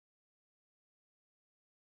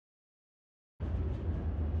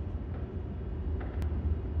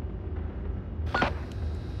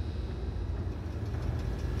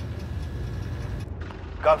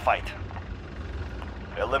Gunfight.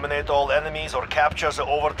 Eliminate all enemies or capture the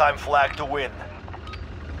overtime flag to win.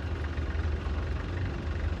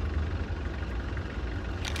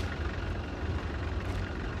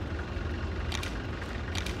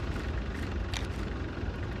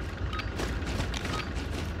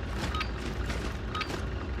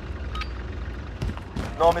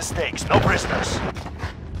 No mistakes, no prisoners.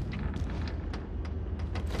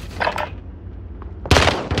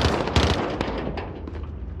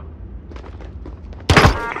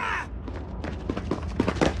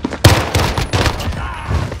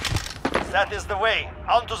 That is the way.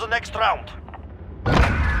 On to the next round.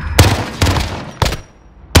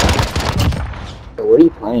 What are you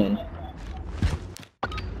playing?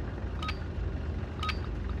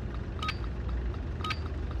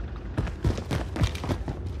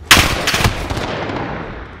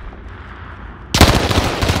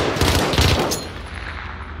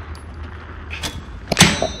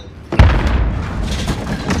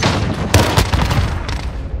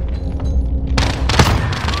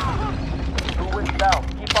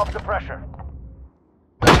 Up the pressure.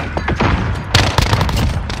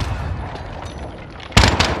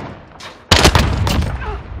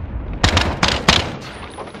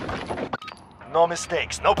 No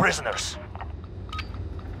mistakes, no prisoners.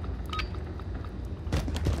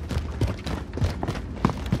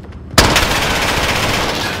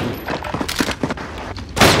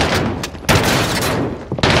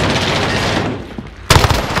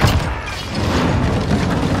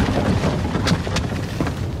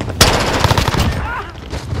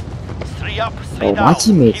 Up, Oh, down. my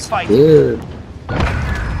teammate's good.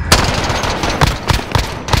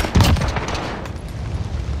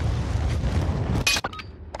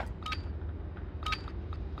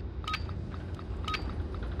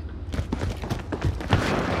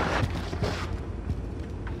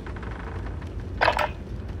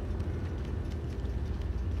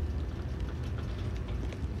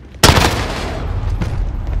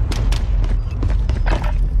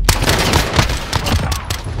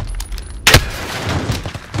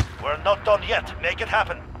 Not done yet. Make it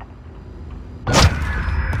happen.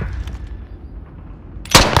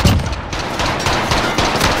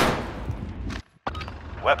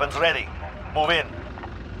 Weapons ready. Move in.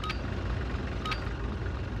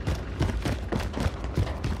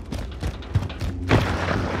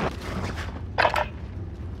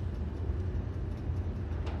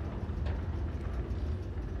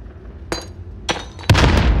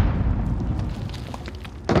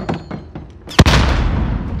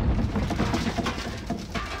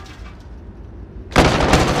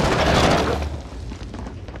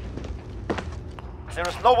 There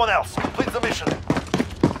is no one else. Complete the mission.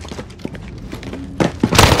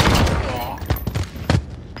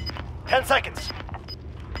 Ten seconds.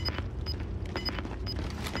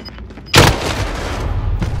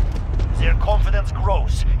 Their confidence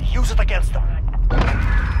grows. Use it against them.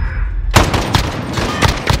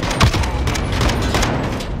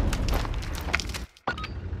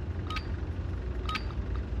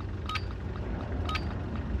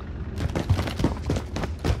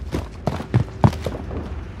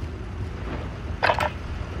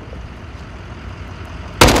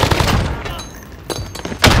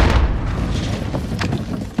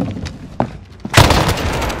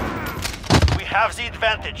 Have the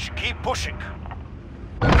advantage. Keep pushing.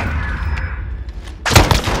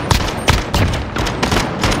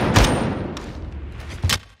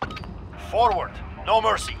 Forward. No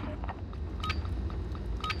mercy.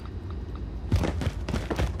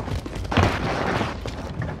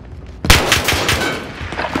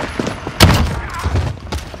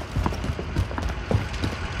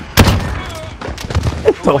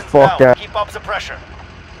 Get the fuck out. Keep up the pressure.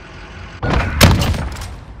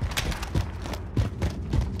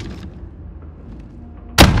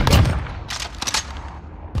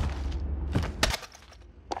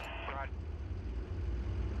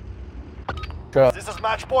 This is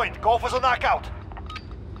match point. Go for the knockout.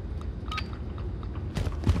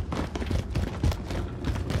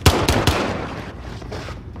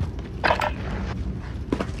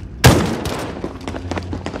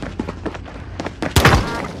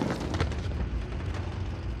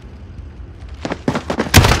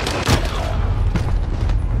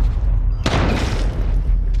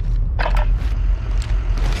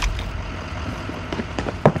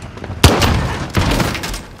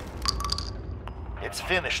 It's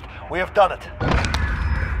finished. We have done it.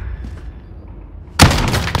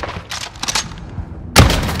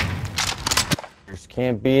 Just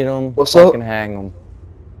can't beat them. What's up? Fucking hang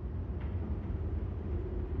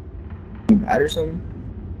them. Patterson?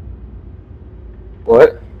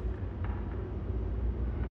 What?